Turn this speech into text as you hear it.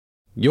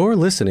You're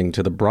listening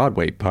to the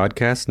Broadway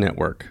Podcast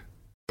Network.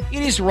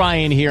 It is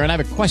Ryan here, and I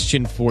have a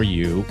question for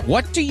you.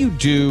 What do you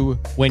do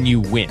when you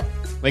win?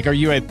 Like, are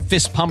you a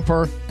fist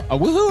pumper, a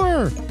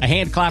woohooer, a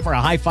hand clapper,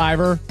 a high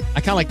fiver?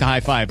 I kind of like the high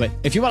five, but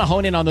if you want to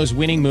hone in on those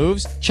winning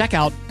moves, check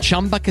out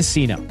Chumba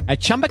Casino. At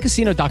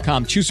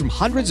ChumbaCasino.com, choose from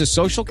hundreds of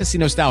social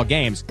casino-style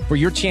games for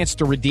your chance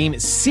to redeem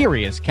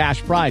serious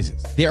cash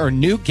prizes. There are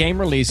new game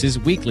releases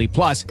weekly,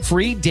 plus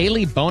free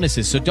daily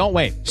bonuses, so don't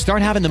wait.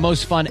 Start having the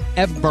most fun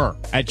ever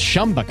at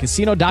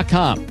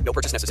ChumbaCasino.com. No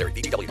purchase necessary.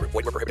 VGW Group.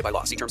 Void where prohibited by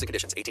law. See terms and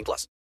conditions.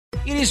 18+.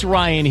 It is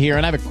Ryan here,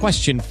 and I have a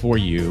question for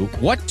you.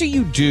 What do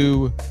you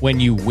do when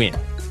you win?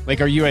 Like,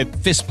 are you a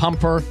fist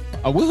pumper,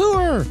 a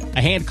woohooer,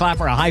 a hand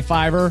clapper, a high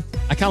fiver?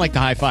 I kind of like the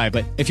high five,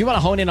 but if you want to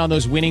hone in on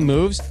those winning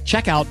moves,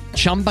 check out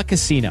Chumba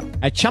Casino.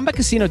 At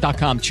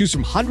ChumbaCasino.com, choose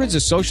from hundreds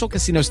of social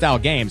casino-style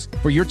games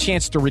for your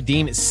chance to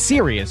redeem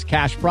serious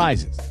cash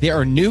prizes. There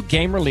are new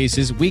game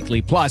releases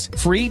weekly, plus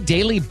free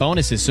daily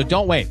bonuses, so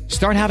don't wait.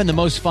 Start having the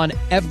most fun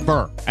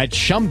ever at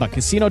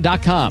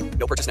ChumbaCasino.com.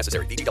 No purchase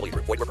necessary. VGW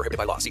Group. Void where prohibited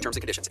by law. See terms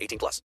and conditions.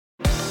 18+.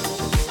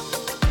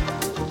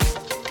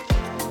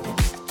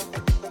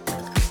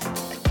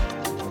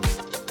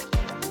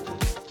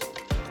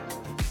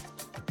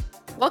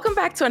 Welcome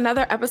back to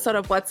another episode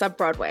of What's Up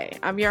Broadway.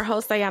 I'm your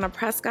host, Diana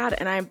Prescott,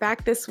 and I'm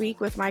back this week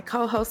with my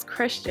co-host,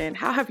 Christian.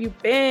 How have you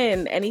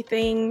been?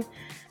 Anything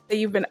that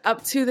you've been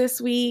up to this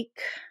week?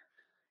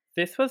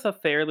 This was a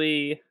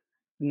fairly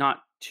not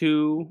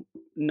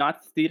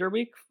nuts theater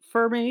week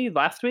for me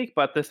last week,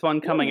 but this one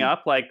coming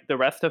up, like the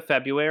rest of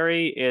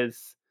February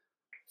is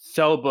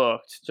so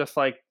booked. Just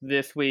like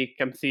this week,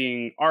 I'm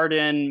seeing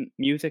Arden,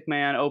 Music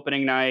Man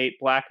opening night,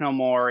 Black No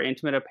More,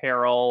 Intimate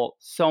Apparel,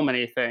 so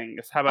many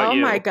things. How about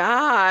you? Oh my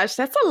gosh,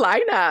 that's a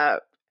lineup.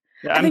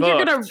 Yeah, I think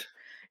booked.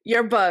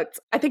 you're booked.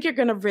 I think you're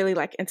gonna really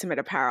like Intimate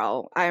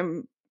Apparel.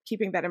 I'm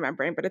keeping that in my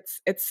brain, but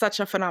it's such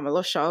a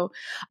phenomenal show.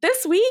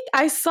 This week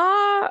I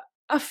saw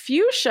a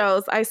few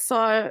shows. I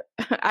saw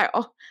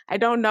I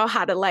don't know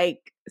how to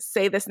like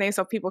say this name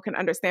so people can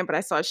understand, but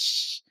I saw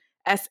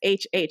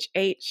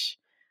SHHH.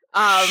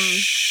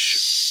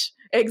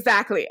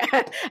 Exactly.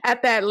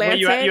 At the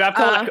Atlantic. Well, you have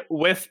to like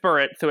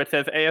whisper it so it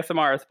says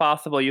ASMR as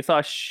possible. You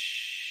saw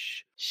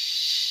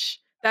shh.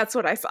 That's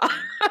what I saw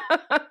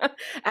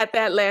at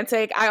the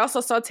Atlantic. I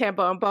also saw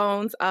Tambo and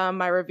Bones.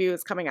 My review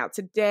is coming out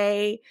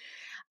today.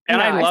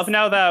 And I love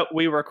now that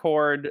we're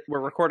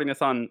recording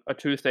this on a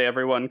Tuesday,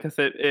 everyone, because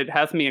it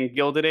has me in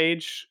Gilded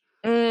Age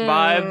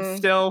vibes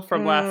still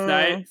from last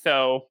night.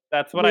 So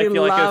that's what I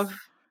feel like is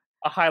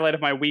a highlight of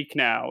my week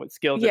now. It's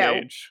Gilded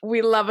Age.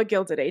 We love a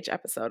Gilded Age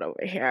episode over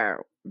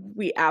here.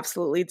 We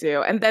absolutely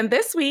do. And then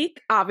this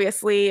week,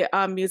 obviously,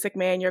 Music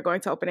Man, you're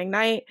going to opening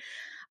night.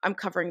 I'm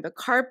covering the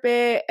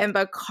carpet, and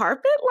the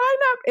carpet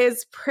lineup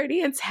is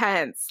pretty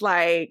intense.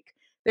 Like,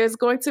 there's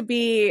going to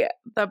be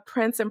the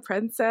Prince and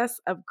Princess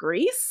of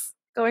Greece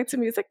going to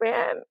Music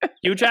Man.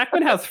 Hugh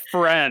Jackman has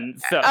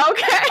friends. So.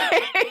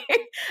 Okay.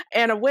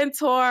 Anna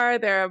Wintour.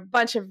 There are a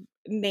bunch of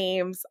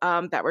names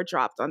that were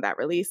dropped on that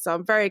release. So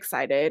I'm very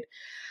excited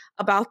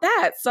about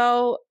that.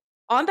 So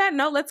on that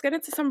note, let's get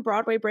into some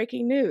Broadway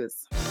breaking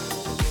news.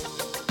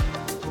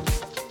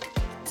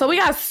 So we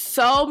got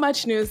so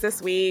much news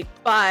this week,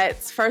 but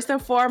first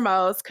and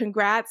foremost,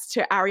 congrats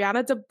to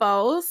Ariana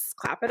DeBose.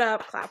 Clap it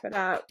up, clap it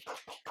up.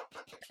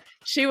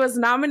 She was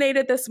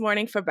nominated this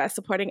morning for Best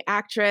Supporting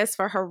Actress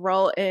for her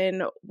role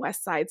in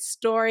West Side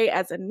Story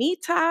as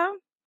Anita.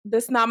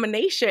 This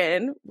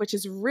nomination, which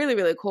is really,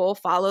 really cool,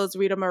 follows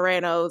Rita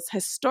Moreno's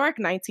historic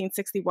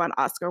 1961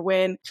 Oscar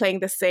win,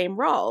 playing the same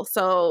role.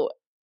 So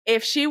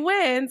if she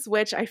wins,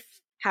 which I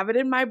have it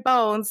in my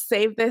bones,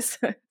 save this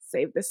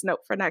note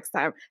for next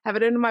time, have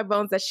it in my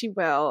bones that she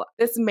will.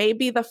 This may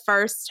be the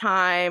first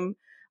time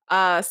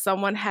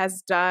someone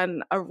has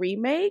done a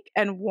remake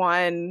and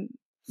won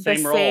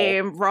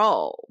same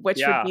role,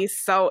 which would be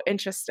so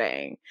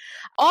interesting.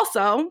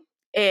 Also,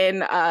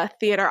 in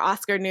theater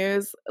Oscar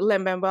news,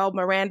 Lin-Manuel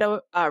Miranda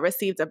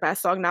received a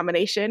Best Song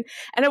nomination,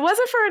 and it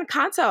wasn't for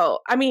Encanto.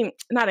 I mean,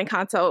 not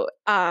Encanto.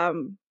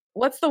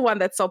 What's the one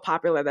that's so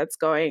popular that's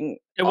going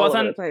all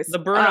over the place? The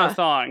Bruno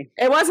song.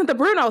 It wasn't the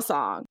Bruno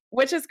song,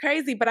 which is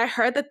crazy, but I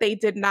heard that they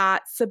did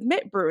not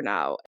submit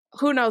Bruno.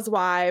 Who knows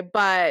why,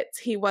 but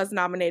he was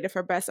nominated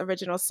for Best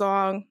Original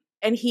Song,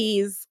 and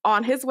he's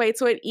on his way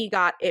to an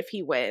EGOT if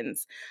he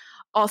wins.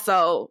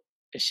 Also,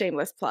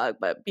 shameless plug,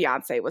 but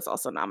Beyonce was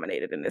also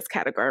nominated in this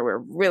category. We're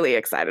really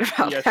excited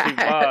about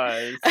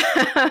that.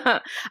 Yes, she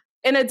was.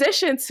 In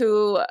addition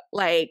to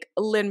like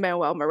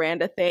Lin-Manuel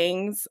Miranda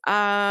things,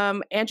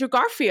 Andrew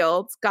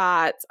Garfield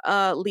got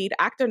a lead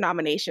actor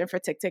nomination for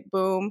Tick, Tick,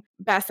 Boom,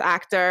 Best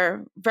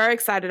Actor. Very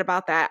excited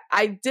about that.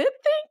 I did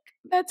think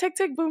that Tick,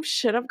 Tick, Boom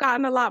should have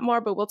gotten a lot more,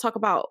 but we'll talk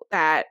about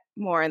that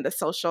more in the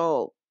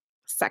social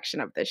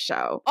section of this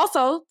show.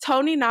 Also,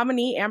 Tony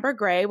nominee Amber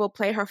Gray will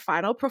play her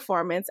final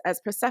performance as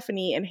Persephone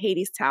in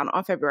Hadestown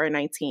on February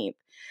 19th.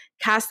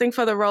 Casting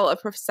for the role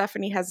of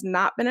Persephone has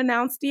not been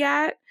announced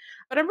yet,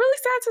 but I'm really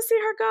sad to see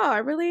her go. I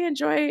really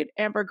enjoyed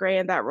Amber Gray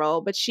in that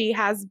role, but she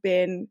has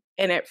been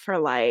in it for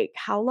like,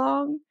 how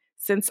long?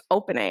 since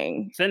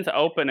opening. Since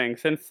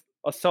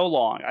so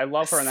long. I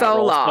love her in that So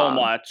role so long.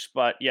 much.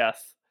 But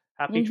yes,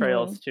 happy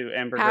trails to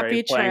Amber Gray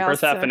Happy playing trails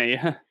to-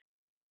 Persephone.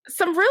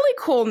 Some really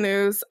cool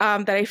news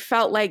that I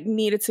felt like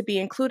needed to be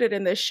included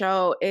in this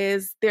show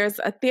is there's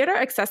a theater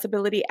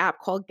accessibility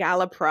app called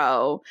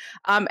GalaPro,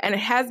 and it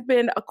has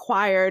been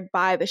acquired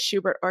by the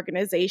Schubert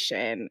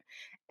organization.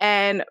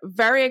 And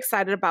very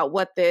excited about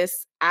what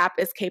this app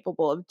is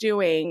capable of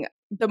doing.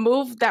 The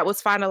move that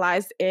was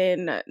finalized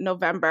in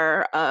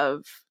November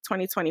of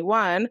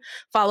 2021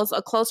 follows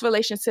a close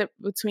relationship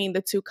between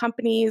the two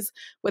companies,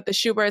 with the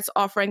Schuberts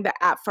offering the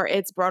app for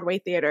its Broadway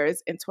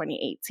theaters in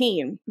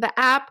 2018. The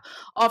app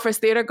offers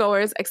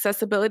theatergoers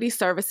accessibility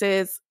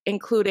services,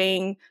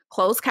 including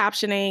closed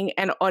captioning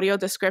and audio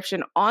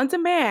description on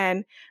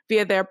demand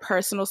via their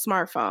personal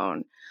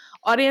smartphone.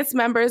 Audience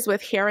members with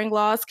hearing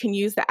loss can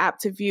use the app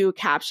to view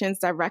captions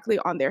directly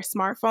on their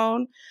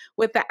smartphone,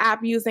 with the app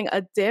using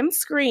a dim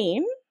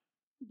screen.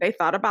 They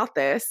thought about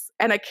this,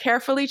 and a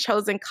carefully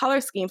chosen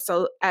color scheme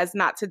so as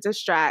not to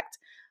distract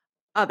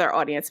other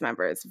audience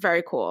members.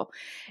 Very cool.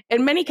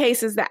 In many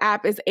cases, the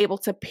app is able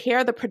to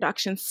pair the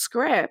production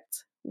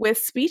script with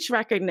speech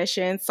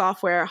recognition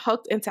software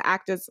hooked into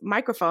actors'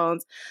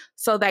 microphones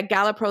so that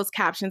GalaPro's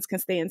captions can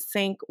stay in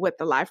sync with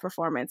the live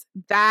performance.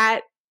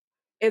 That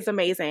is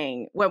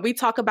amazing. When we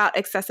talk about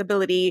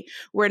accessibility,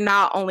 we're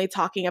not only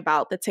talking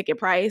about the ticket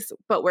price,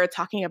 but we're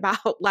talking about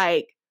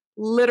like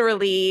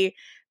literally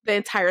the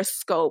entire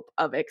scope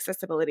of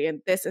accessibility.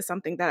 And this is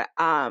something that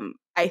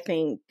I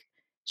think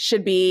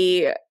should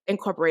be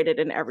incorporated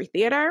in every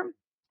theater.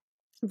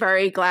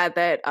 Very glad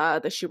that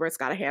the Schuberts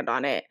got a hand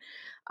on it.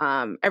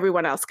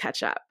 Everyone else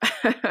catch up.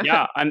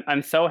 Yeah,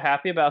 I'm so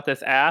happy about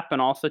this app,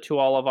 and also to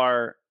all of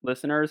our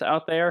listeners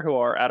out there who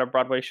are at a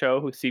Broadway show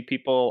who see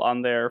people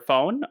on their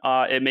phone.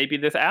 It may be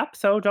this app,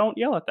 so don't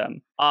yell at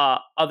them.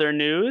 Other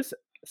news,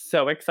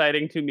 so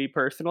exciting to me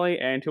personally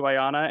and to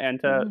Ayana and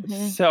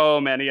to so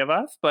many of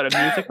us, but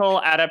a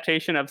musical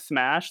adaptation of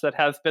Smash that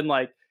has been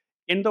like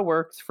in the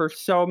works for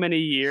so many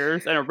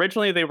years. And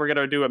originally they were going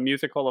to do a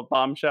musical of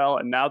Bombshell,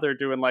 and now they're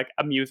doing like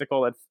a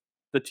musical that's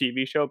the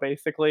TV show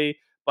basically.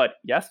 But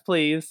yes,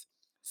 please,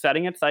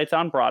 setting its sights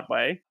on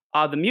Broadway.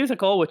 The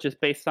musical, which is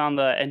based on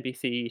the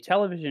NBC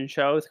television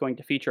show, is going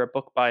to feature a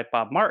book by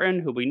Bob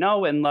Martin, who we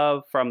know and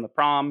love from The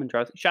Prom and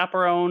Drowsy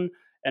Chaperone,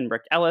 and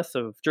Rick Ellis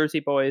of Jersey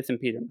Boys and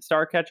Peter and the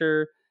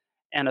Starcatcher,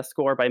 and a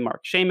score by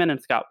Mark Shaman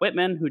and Scott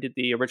Whitman, who did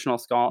the original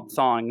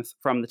songs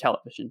from the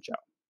television show.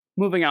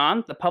 Moving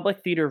on, the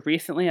Public Theater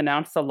recently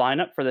announced the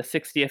lineup for the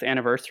 60th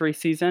anniversary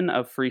season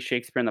of Free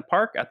Shakespeare in the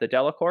Park at the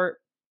Delacorte.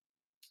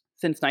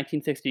 Since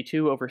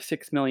 1962, over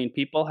 6 million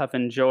people have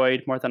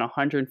enjoyed more than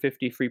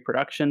 150 free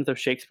productions of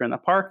Shakespeare in the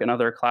Park and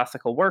other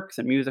classical works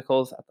and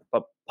musicals at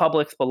the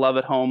public's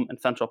beloved home in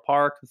Central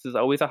Park. This is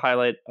always a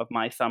highlight of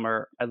my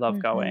summer. I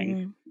love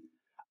going.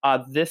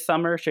 This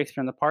summer,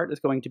 Shakespeare in the Park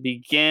is going to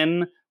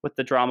begin with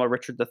the drama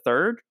Richard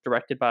III,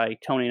 directed by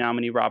Tony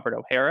nominee Robert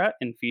O'Hara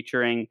and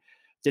featuring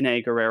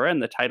Danai Gurira in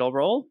the title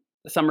role.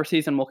 The summer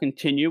season will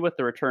continue with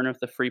the return of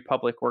the Free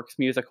Public Works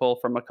musical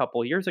from a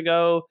couple years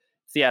ago.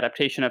 It's the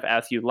adaptation of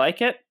As You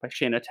Like It by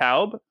Shana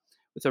Taub. It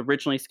was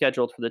originally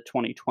scheduled for the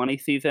 2020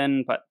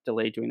 season, but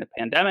delayed during the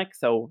pandemic,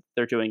 so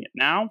they're doing it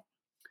now.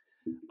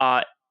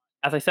 As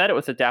I said, it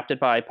was adapted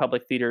by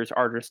Public Theater's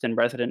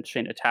artist-in-residence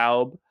Shana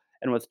Taub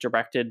and was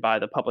directed by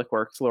the Public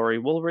Works Laurie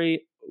Woolry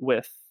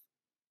with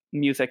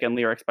music and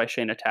lyrics by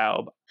Shana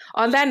Taub.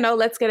 On that note,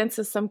 let's get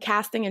into some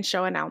casting and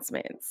show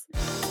announcements.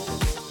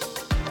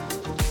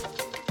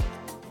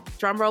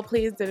 Drum roll,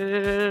 please.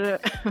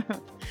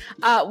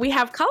 We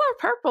have Color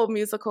Purple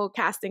musical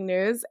casting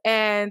news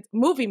and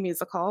movie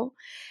musical.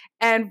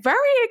 And very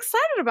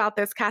excited about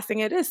this casting.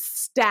 It is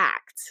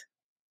stacked.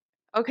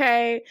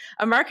 Okay.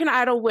 American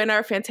Idol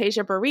winner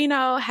Fantasia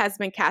Barrino has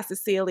been cast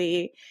as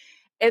Celie.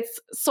 It's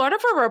sort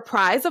of a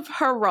reprise of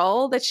her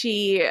role that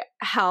she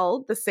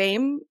held, the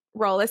same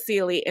role as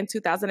Celie in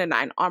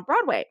 2009 on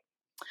Broadway.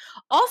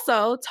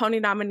 Also, Tony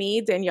nominee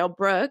Danielle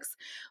Brooks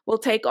will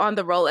take on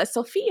the role as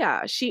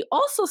Sophia. She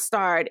also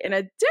starred in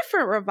a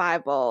different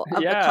revival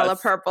of The Color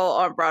Purple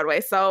on Broadway.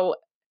 So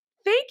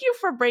thank you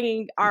for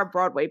bringing our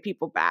Broadway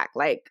people back.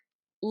 Like,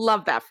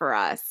 love that for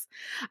us.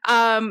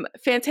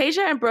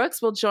 Fantasia and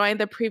Brooks will join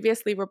the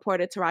previously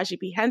reported Taraji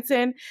P.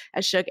 Henson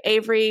as Shug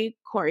Avery,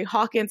 Corey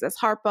Hawkins as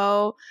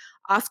Harpo,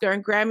 Oscar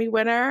and Grammy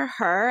winner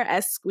Her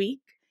as Squeak,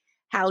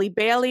 Halle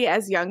Bailey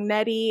as Young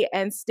Nettie,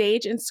 and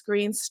stage and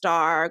screen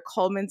star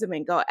Coleman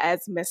Domingo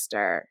as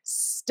Mr.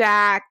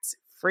 Stacked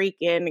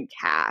freaking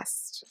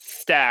cast.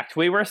 Stacked.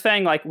 We were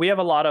saying, like, we have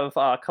a lot of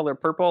Color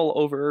Purple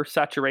over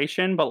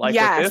saturation, but like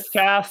with this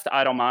cast,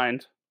 I don't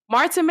mind.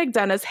 Martin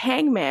McDonagh's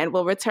Hangman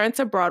will return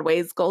to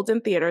Broadway's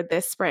Golden Theater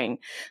this spring.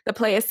 The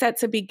play is set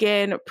to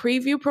begin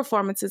preview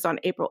performances on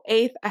April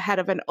 8th ahead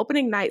of an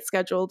opening night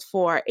scheduled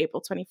for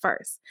April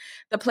 21st.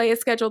 The play is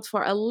scheduled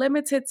for a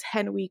limited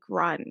 10-week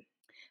run.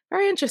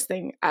 Very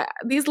interesting.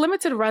 These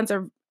limited runs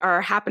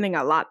are happening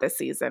a lot this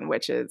season,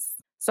 which is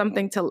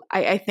something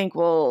I think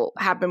will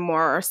happen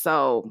more or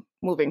so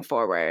moving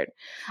forward.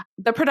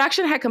 The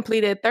production had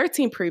completed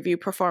 13 preview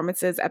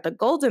performances at the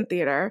Golden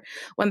Theater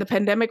when the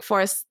pandemic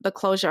forced the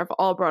closure of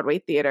all Broadway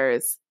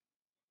theaters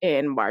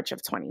in March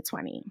of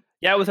 2020.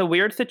 Yeah, it was a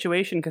weird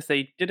situation because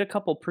they did a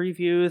couple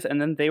previews and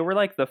then they were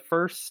like the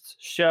first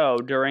show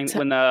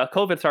when the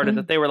COVID started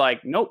that they were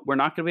like, nope, we're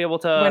not going to be able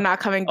to we're not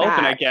coming open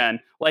back again.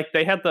 Like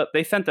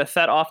they sent the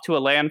set off to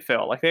a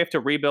landfill. Like they have to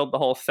rebuild the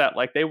whole set.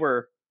 Like they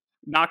were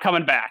not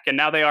coming back and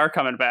now they are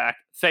coming back.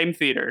 Same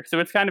theater. So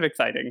it's kind of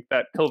exciting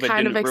that COVID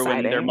didn't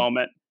ruin their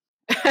moment.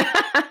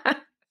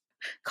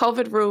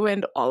 COVID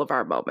ruined all of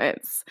our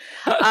moments.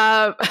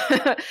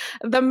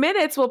 The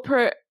minutes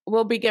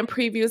will begin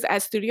previews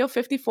at Studio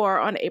 54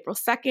 on April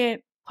 2nd,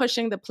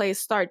 pushing the play's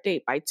start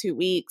date by 2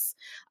 weeks.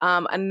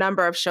 A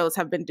number of shows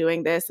have been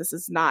doing this. This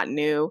is not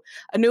new.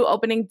 A new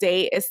opening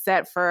date is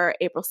set for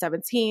April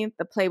 17th.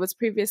 The play was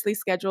previously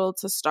scheduled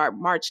to start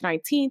March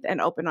 19th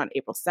and open on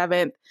April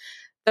 7th.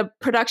 The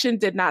production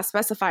did not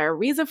specify a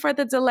reason for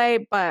the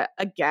delay, but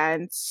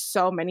again,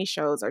 so many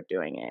shows are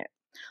doing it.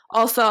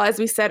 Also, as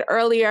we said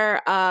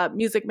earlier,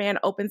 Music Man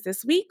opens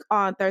this week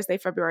on Thursday,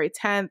 February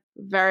 10th.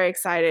 Very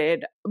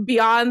excited.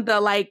 Beyond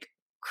the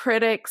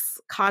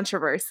critics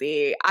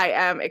controversy, I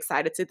am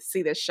excited to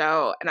see this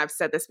show. And I've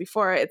said this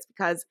before, it's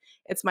because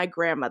it's my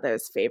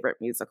grandmother's favorite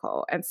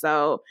musical. And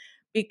so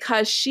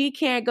because she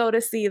can't go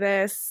to see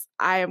this,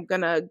 I am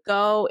going to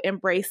go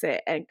embrace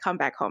it and come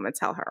back home and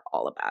tell her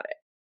all about it.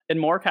 In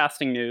more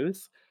casting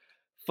news,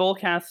 full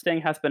casting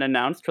has been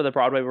announced for the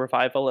Broadway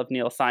revival of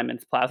Neil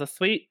Simon's Plaza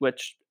Suite,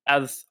 which,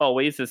 as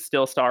always, is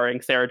still starring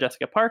Sarah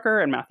Jessica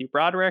Parker and Matthew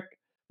Broderick.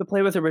 The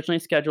play was originally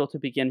scheduled to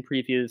begin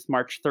previews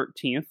March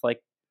 13th, like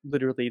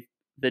literally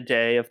the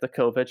day of the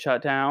COVID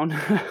shutdown.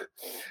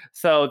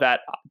 So that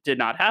did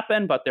not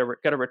happen, but they're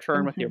going to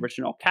return with the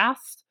original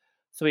cast.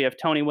 So we have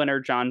Tony winner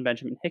John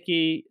Benjamin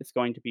Hickey is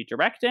going to be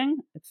directing.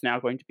 It's now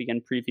going to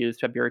begin previews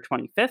February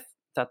 25th.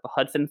 It's at the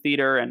Hudson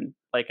Theater, and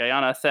like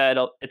Ayana said,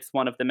 it's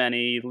one of the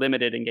many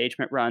limited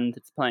engagement runs.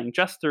 It's playing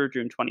just through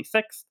June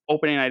 26th.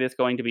 Opening night is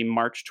going to be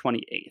March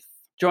 28th.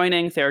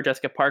 Joining Sarah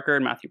Jessica Parker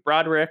and Matthew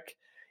Broderick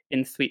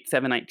in Suite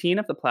 719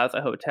 of the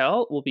Plaza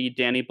Hotel will be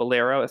Danny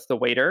Bolero as the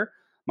waiter,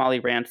 Molly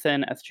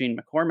Ranson as Jean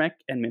McCormick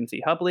and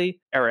Mimsy Hubley,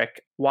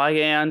 Eric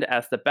Wygand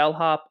as the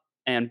bellhop,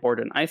 and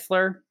Borden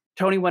Eisler.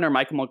 Tony winner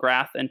Michael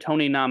McGrath and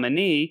Tony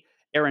nominee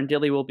Aaron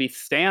Dilley will be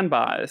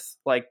standbys,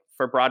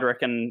 for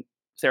Broderick and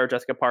Sarah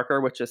Jessica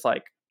Parker, which is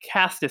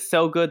cast is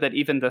so good that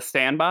even the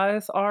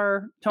standbys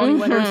are Tony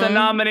winners and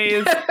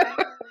nominees.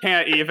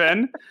 Can't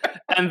even.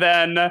 And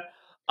then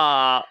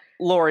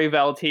Laurie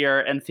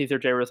Veltier and Cesar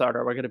J. Rosado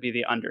are going to be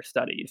the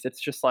understudies. It's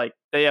just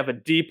they have a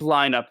deep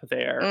lineup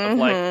there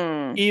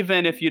of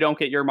even if you don't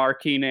get your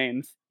marquee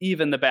names,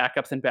 even the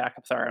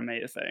backups are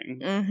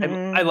amazing.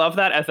 I love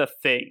that as a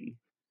thing.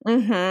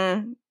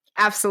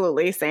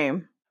 Absolutely.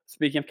 Same.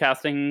 Speaking of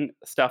casting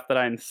stuff that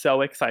I'm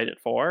so excited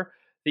for,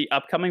 the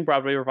upcoming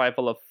Broadway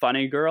revival of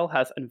Funny Girl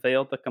has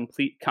unveiled the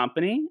complete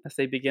company as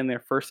they begin their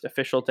first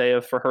official day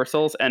of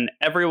rehearsals, and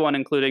everyone,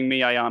 including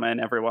me, Ayana,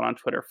 and everyone on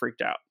Twitter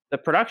freaked out. The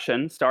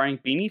production, starring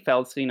Beanie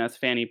Feldstein as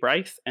Fanny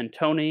Bryce and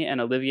Tony and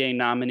Olivier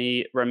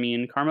nominee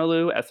Ramin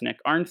Carmelou as Nick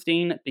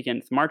Arnstein,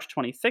 begins March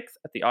 26th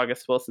at the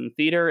August Wilson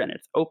Theater, and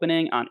it's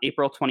opening on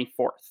April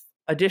 24th.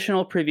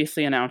 Additional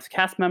previously announced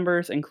cast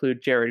members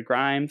include Jared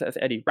Grimes as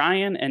Eddie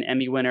Ryan and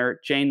Emmy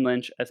winner Jane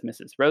Lynch as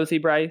Mrs. Rosie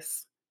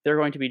Bryce. They're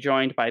going to be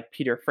joined by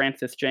Peter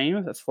Francis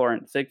James as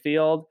Florence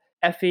Ziegfeld,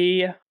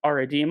 Effie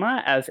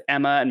Aradima as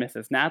Emma and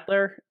Mrs.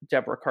 Nadler,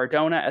 Deborah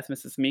Cardona as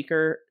Mrs.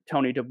 Meeker,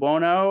 Tony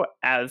DeBuono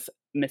as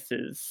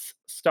Mrs.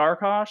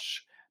 Starkosh,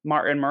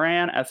 Martin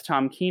Moran as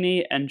Tom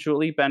Keeney, and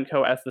Julie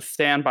Benko as the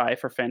standby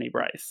for Fanny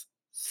Bryce.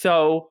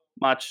 So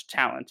much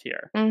talent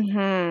here.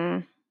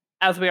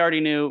 As we already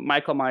knew,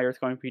 Michael Meyer is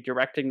going to be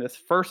directing this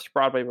first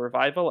Broadway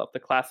revival of the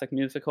classic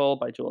musical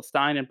by Jewel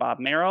Stein and Bob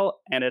Merrill,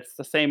 and it's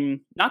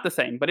not the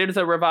same, but it is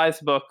a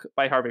revised book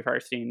by Harvey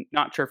Fierstein.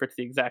 Not sure if it's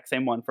the exact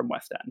same one from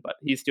West End, but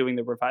he's doing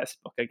the revised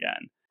book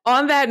again.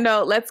 On that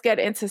note, let's get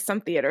into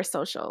some theater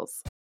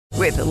socials.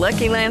 With the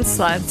Lucky Land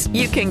Slots,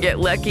 you can get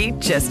lucky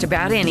just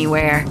about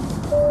anywhere.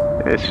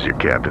 This is your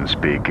captain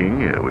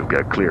speaking. We've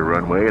got clear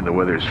runway and the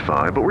weather's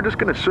fine, but we're just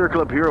going to circle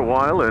up here a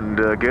while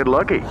and get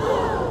lucky.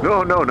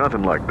 No,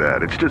 nothing like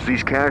that. It's just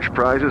these cash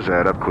prizes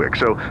add up quick.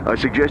 So I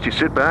suggest you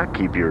sit back,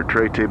 keep your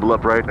tray table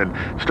upright, and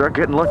start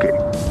getting lucky.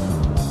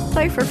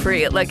 Play for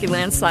free at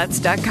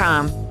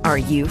LuckyLandSlots.com. Are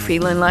you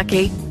feeling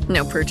lucky?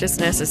 No purchase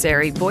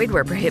necessary. Void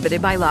where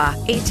prohibited by law.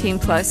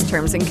 18+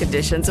 terms and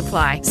conditions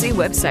apply. See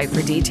website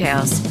for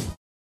details.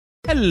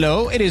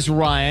 Hello, it is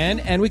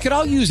Ryan, and we could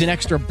all use an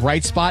extra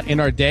bright spot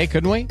in our day,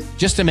 couldn't we?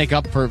 Just to make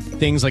up for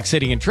things like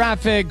sitting in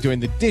traffic, doing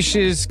the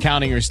dishes,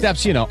 counting your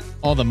steps,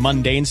 all the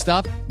mundane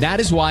stuff. That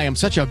is why I'm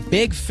such a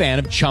big fan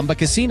of Chumba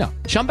Casino.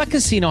 Chumba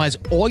Casino has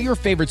all your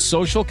favorite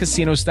social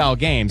casino-style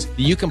games that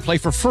you can play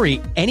for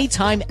free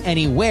anytime,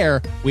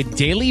 anywhere with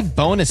daily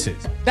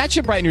bonuses. That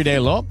should brighten your day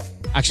a little.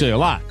 Actually, a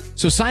lot.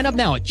 So sign up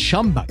now at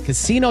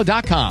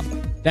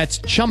ChumbaCasino.com. That's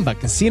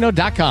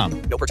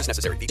ChumbaCasino.com. No purchase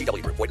necessary.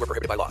 VGW Group. Void where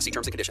prohibited by law. See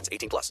terms and conditions.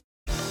 18+.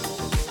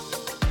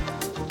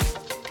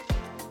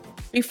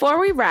 Before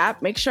we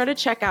wrap, make sure to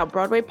check out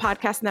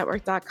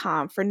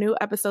BroadwayPodcastNetwork.com for new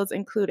episodes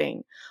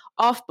including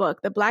Off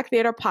Book, the Black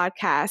Theater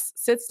podcast,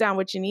 sits down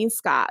with Janine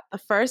Scott, the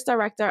first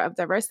director of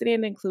diversity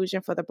and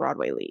inclusion for the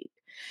Broadway League.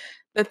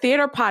 The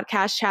Theater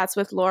podcast chats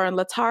with Lauren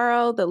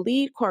Lataro, the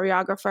lead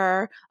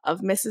choreographer of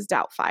Mrs.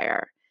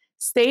 Doubtfire.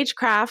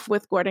 Stagecraft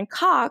with Gordon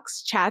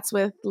Cox chats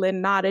with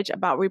Lynn Nottage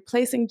about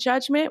replacing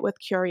judgment with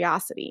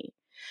curiosity.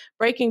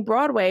 Breaking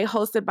Broadway,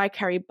 hosted by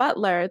Kerry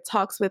Butler,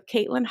 talks with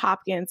Caitlin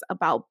Hopkins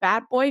about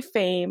Bad Boy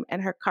fame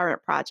and her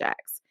current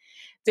projects.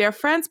 Dear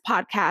Friends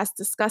podcast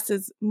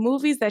discusses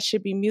movies that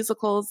should be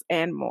musicals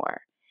and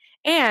more.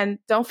 And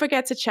don't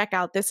forget to check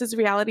out This Is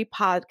Reality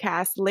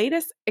podcast's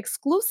latest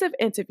exclusive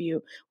interview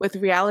with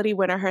reality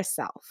winner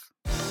herself.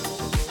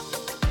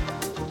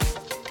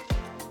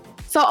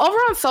 So over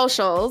on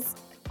socials,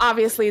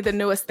 obviously the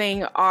newest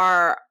thing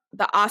are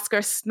the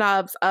Oscar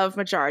snubs of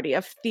majority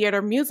of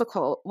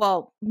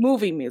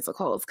movie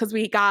musicals, because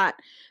we got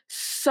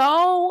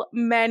so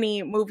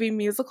many movie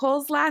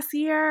musicals last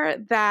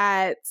year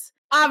that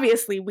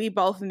obviously we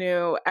both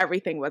knew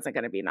everything wasn't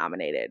going to be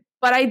nominated.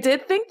 But I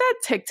did think that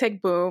Tick,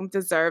 Tick, Boom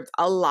deserved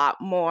a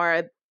lot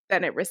more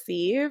than it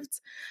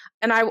received.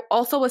 And I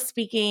also was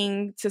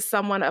speaking to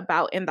someone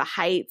about In the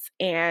Heights,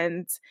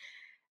 and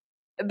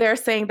they're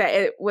saying that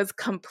it was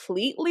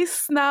completely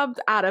snubbed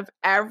out of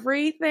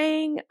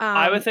everything.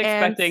 I was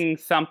expecting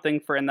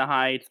something for In the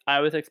Heights. I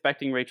was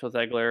expecting Rachel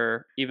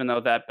Zegler, even though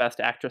that Best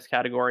Actress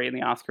category in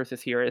the Oscars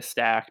this year is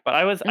stacked. But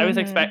I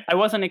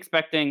wasn't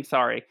expecting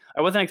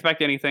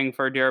anything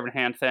for Dear Evan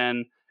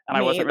Hansen, and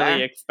I wasn't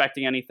really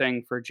expecting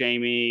anything for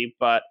Jamie.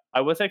 But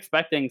I was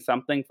expecting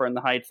something for In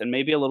the Heights, and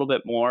maybe a little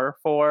bit more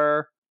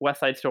for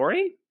West Side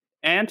Story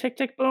and Tick,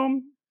 Tick,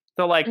 Boom.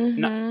 So,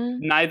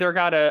 neither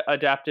got a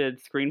adapted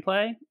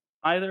screenplay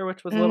either,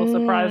 which was a little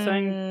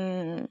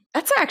surprising.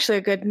 That's actually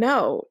a good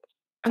note.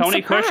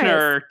 Tony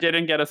Kushner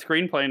didn't get a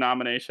screenplay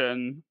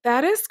nomination.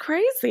 That is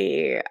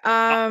crazy.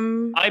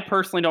 I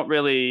personally don't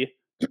really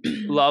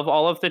love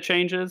all of the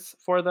changes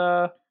for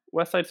the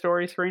West Side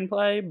Story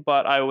screenplay,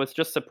 but I was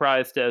just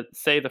surprised to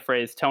say the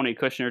phrase Tony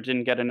Kushner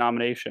didn't get a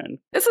nomination.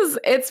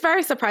 It's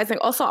very surprising.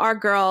 Also, our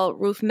girl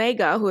Ruth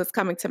Negga, who is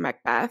coming to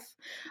Macbeth,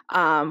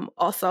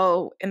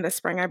 also in the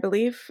spring, I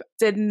believe,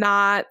 did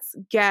not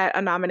get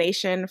a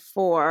nomination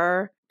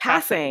for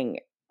Passing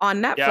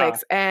on Netflix. Yeah.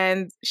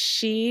 And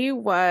she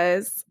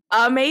was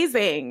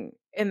amazing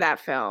in that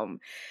film.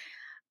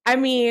 I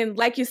mean,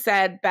 like you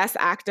said, Best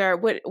Actor.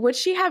 Would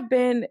she have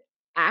been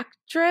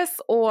actress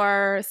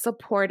or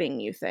supporting,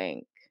 you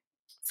think?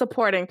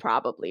 Supporting,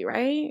 probably,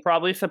 right?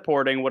 Probably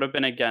supporting. Would have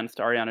been against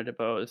Ariana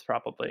DeBose,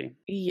 probably.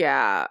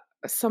 Yeah.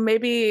 So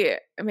maybe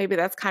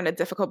that's kind of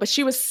difficult. But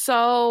she was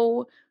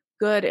so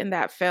good in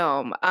that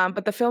film.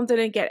 But the film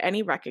didn't get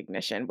any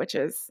recognition, which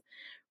is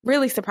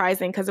really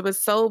surprising because it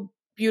was so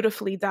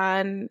beautifully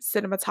done.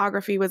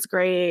 Cinematography was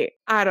great.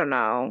 I don't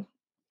know.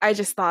 I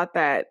just thought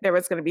that there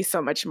was going to be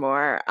so much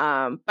more.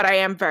 But I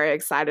am very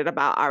excited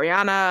about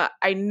Ariana.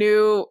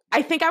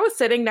 I think I was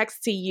sitting next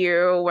to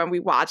you when we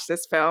watched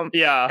this film.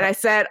 Yeah. And I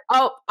said,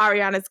 oh,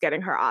 Ariana's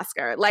getting her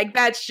Oscar. Like,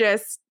 that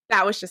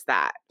was just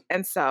that.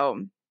 And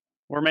so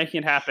we're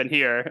making it happen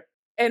here.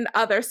 In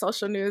other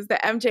social news, the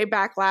MJ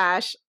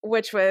backlash,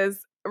 which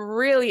was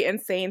really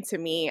insane to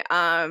me.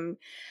 I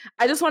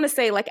just want to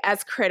say, like,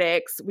 as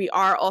critics, we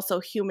are also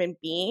human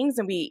beings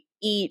and we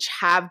each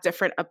have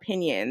different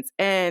opinions.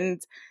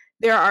 And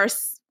there are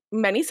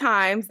many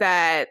times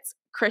that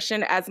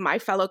Christian, as my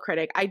fellow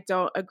critic, I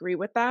don't agree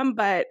with them,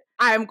 but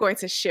I'm going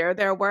to share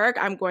their work.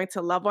 I'm going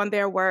to love on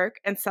their work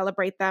and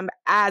celebrate them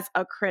as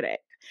a critic.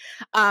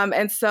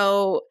 And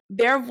so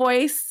their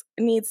voice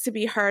needs to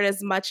be heard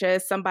as much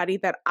as somebody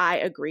that I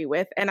agree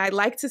with. And I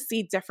like to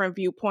see different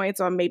viewpoints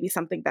on maybe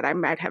something that I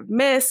might have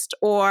missed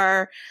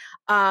or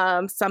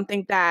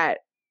something that,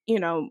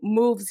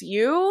 moves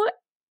you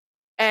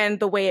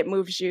and the way it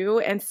moves you.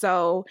 And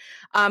so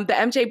the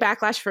MJ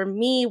backlash for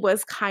me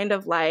was kind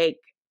of like,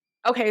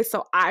 okay,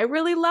 so I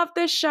really love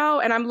this show.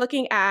 And I'm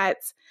looking at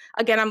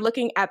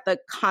the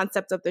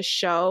concept of the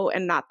show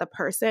and not the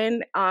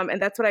person.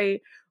 And that's what I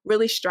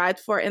really strived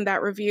for in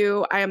that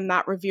review. I am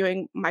not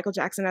reviewing Michael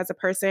Jackson as a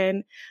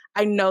person.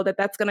 I know that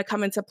that's going to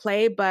come into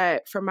play,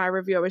 but for my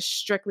review, I was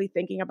strictly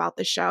thinking about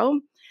the show.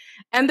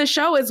 And the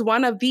show is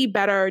one of the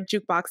better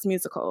jukebox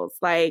musicals.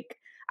 Like,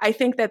 I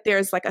think that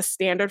there's like a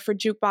standard for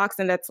jukebox,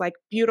 and that's like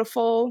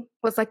Beautiful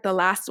was like the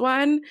last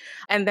one.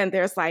 And then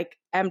there's like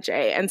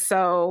MJ. And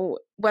so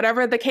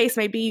whatever the case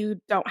may be,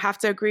 you don't have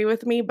to agree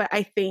with me, but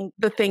I think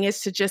the thing is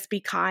to just be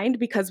kind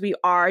because we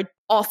are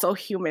also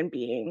human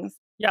beings.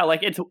 Yeah,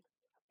 like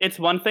it's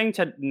one thing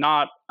to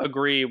not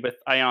agree with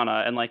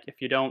Ayana, and like if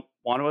you don't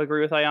want to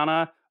agree with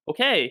Ayana,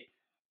 okay,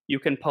 you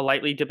can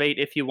politely debate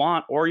if you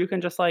want, or you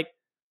can just like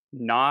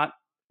not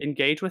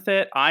engage with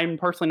it. I'm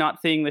personally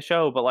not seeing the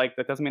show, but like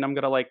that doesn't mean I'm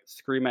gonna like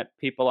scream at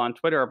people on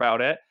Twitter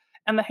about it.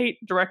 And the hate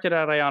directed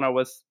at Ayana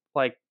was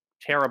like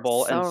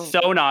terrible and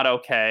so not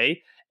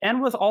okay.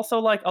 And was also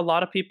like, a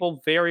lot of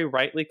people very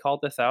rightly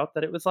called this out,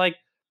 that it was like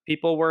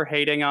people were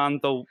hating on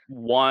the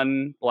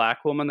one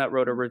Black woman that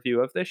wrote a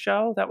review of this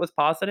show that was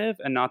positive,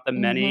 and not the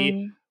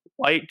many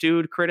white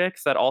dude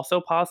critics that also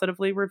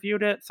positively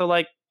reviewed it. So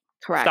like,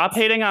 Correct. Stop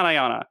hating on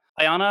Ayana.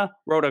 Ayana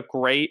wrote a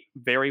great,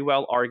 very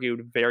well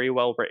argued, very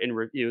well written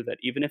review that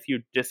even if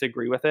you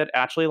disagree with it,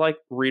 actually like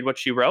read what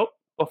she wrote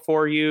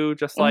before you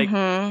just like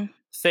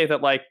say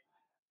that like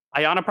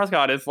Ayana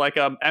Prescott is like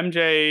a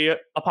MJ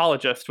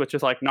apologist, which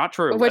is like not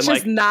true. Which and,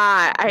 is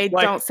not. I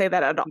like, don't say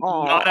that at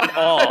all. Not at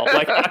all.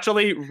 Like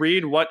actually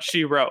read what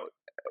she wrote.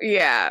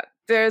 Yeah.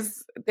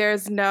 There's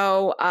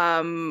no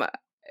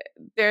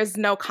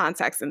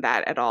context in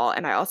that at all.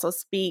 And I also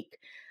speak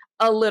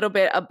a little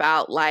bit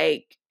about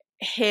like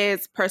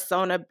his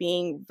persona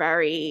being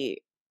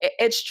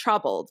it's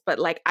troubled, but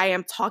like I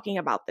am talking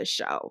about this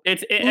show.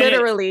 It's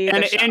literally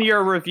and in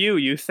your review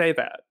you say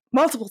that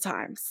multiple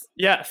times.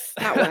 Yes.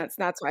 Not once,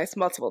 not twice,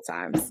 multiple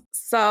times.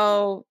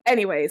 So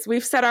anyways,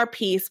 we've said our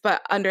piece,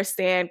 but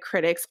understand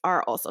critics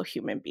are also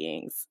human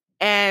beings.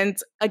 And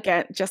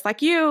again, just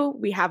like you,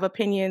 we have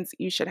opinions.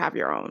 You should have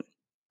your own.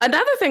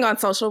 Another thing on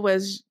social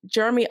was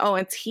Jeremy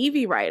Owen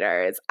TV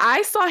writers.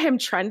 I saw him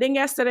trending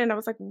yesterday and I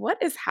was like,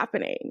 what is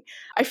happening?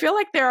 I feel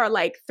like there are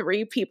like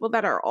 3 people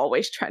that are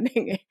always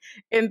trending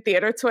in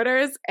theater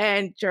Twitters,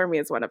 and Jeremy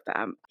is one of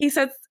them. He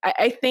said,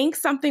 I think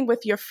something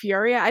with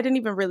Euphoria. I didn't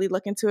even really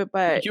look into it,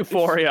 but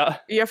Euphoria.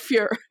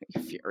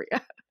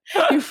 Euphoria.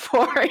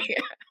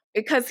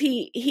 Because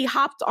he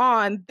hopped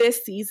on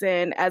this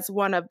season as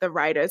one of the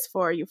writers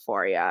for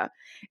Euphoria.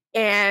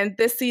 And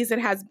this season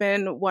has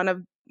been one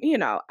of,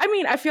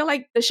 I feel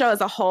like the show as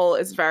a whole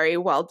is very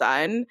well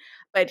done,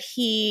 but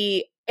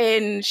he,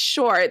 in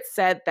short,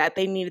 said that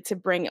they needed to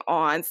bring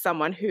on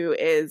someone who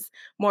is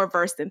more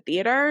versed in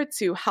theater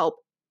to help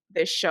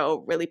this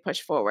show really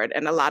push forward.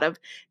 And a lot of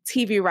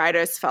TV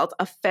writers felt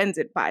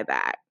offended by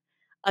that.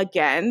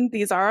 Again,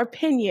 these are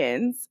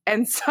opinions.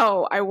 And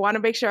so I want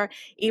to make sure,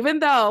 even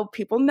though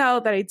people know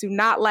that I do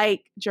not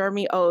like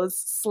Jeremy O's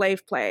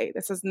slave play,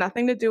 this has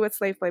nothing to do with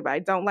slave play, but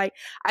I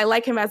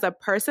like him as a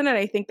person. And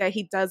I think that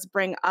he does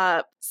bring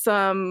up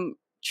some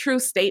true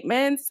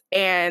statements,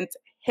 and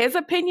his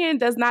opinion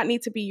does not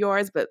need to be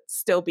yours, but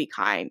still be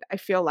kind. I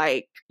feel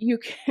like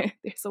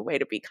there's a way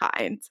to be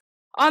kind.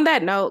 On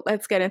that note,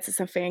 let's get into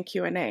some fan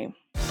Q&A.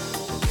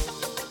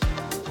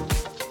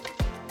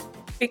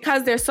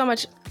 Because there's so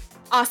much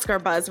Oscar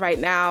buzz right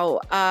now,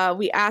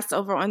 we asked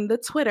over on the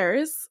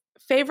Twitters,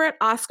 favorite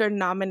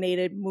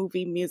Oscar-nominated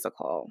movie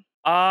musical.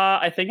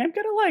 I think I'm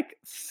gonna like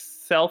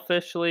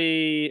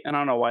selfishly, and I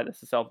don't know why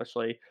this is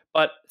selfishly,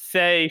 but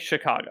say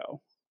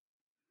Chicago.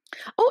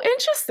 Oh,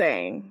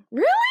 interesting.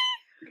 Really?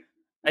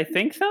 I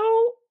think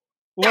so.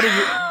 What are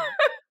you?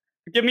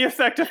 Give me a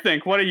sec to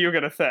think. What are you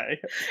gonna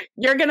say?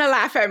 You're gonna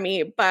laugh at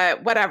me,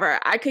 but whatever.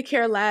 I could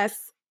care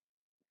less.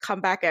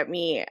 Come back at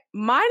me.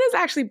 Mine is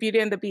actually Beauty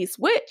and the Beast,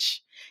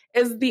 which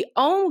is the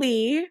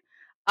only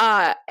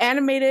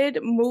animated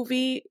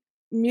movie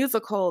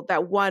musical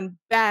that won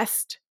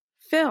Best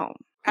Film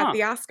at the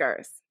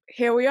Oscars.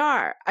 Here we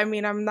are. I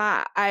mean,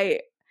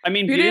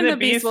 Beauty and the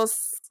Beast will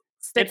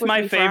stick with me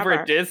forever. It's my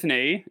favorite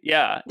Disney.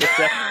 Yeah,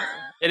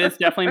 it is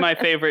definitely my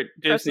favorite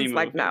Disney movie.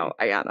 Like, no,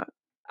 Ayana.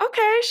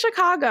 Okay,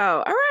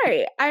 Chicago. All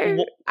right.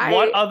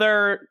 What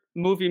other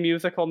movie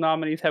musical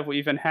nominees have we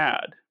even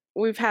had?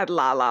 We've had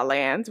La La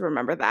Land.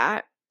 Remember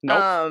that?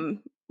 Nope.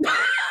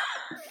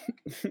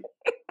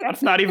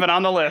 That's not even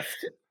on the list.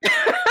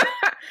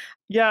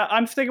 Yeah,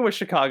 I'm sticking with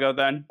Chicago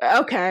then.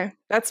 Okay,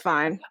 that's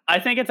fine. I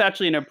think it's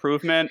actually an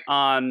improvement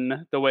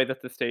on the way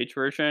that the stage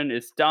version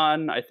is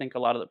done. I think a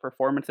lot of the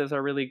performances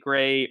are really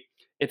great.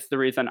 It's the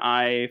reason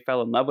I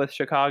fell in love with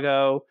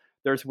Chicago.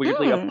 There's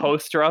weirdly a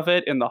poster of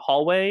it in the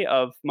hallway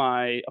of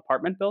my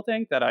apartment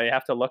building that I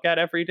have to look at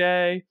every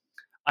day.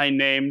 I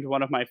named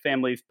one of my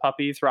family's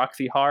puppies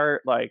Roxy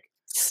Hart. Like,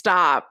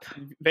 stop.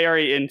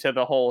 Very into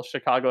the whole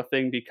Chicago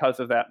thing because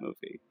of that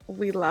movie.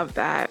 We love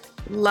that.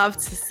 Love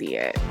to see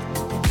it.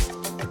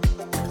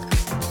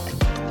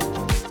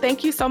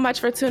 Thank you so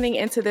much for tuning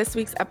into this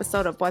week's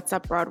episode of What's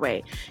Up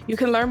Broadway. You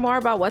can learn more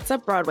about What's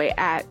Up Broadway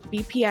at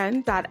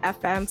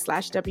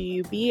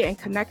bpn.fm/WUB and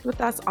connect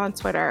with us on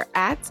Twitter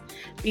at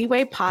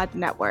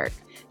BWayPodNetwork.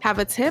 Have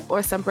a tip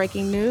or some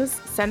breaking news?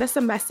 Send us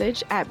a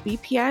message at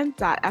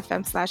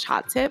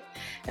bpn.fm/hottip.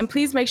 And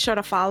please make sure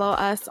to follow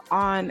us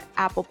on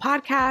Apple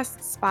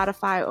Podcasts,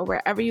 Spotify, or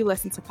wherever you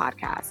listen to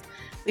podcasts.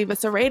 Leave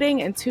us a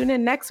rating and tune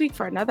in next week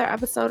for another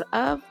episode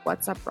of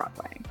What's Up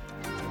Broadway.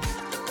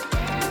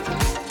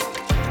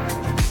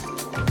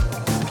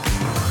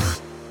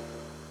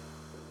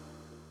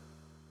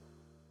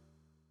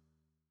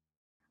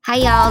 Hi,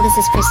 y'all. This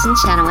is Kristen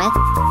Chenoweth.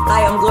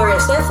 Hi, I'm Gloria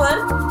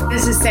Estefan.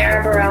 This is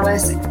Sarah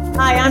Bareilles.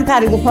 Hi, I'm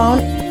Patti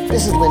LuPone.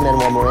 This is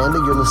Lin-Manuel Miranda.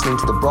 You're listening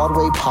to the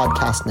Broadway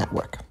Podcast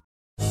Network.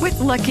 With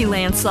Lucky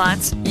Land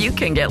Slots, you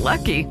can get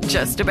lucky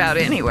just about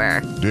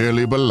anywhere.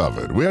 Dearly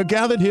beloved, we are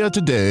gathered here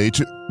today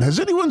to... Has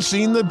anyone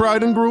seen the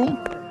bride and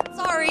groom?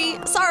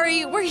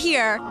 Sorry, we're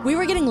here. We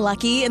were getting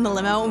lucky in the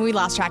limo and we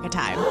lost track of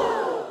time.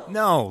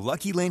 No,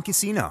 Lucky Land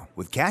Casino,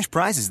 with cash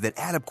prizes that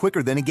add up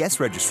quicker than a guest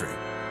registry.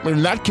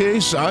 In that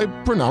case, I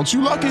pronounce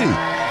you lucky.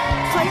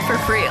 Play for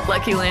free at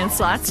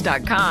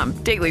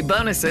LuckyLandSlots.com. Daily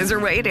bonuses are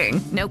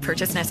waiting. No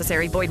purchase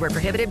necessary. Void where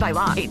prohibited by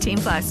law.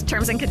 18+.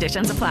 Terms and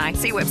conditions apply.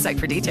 See website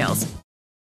for details.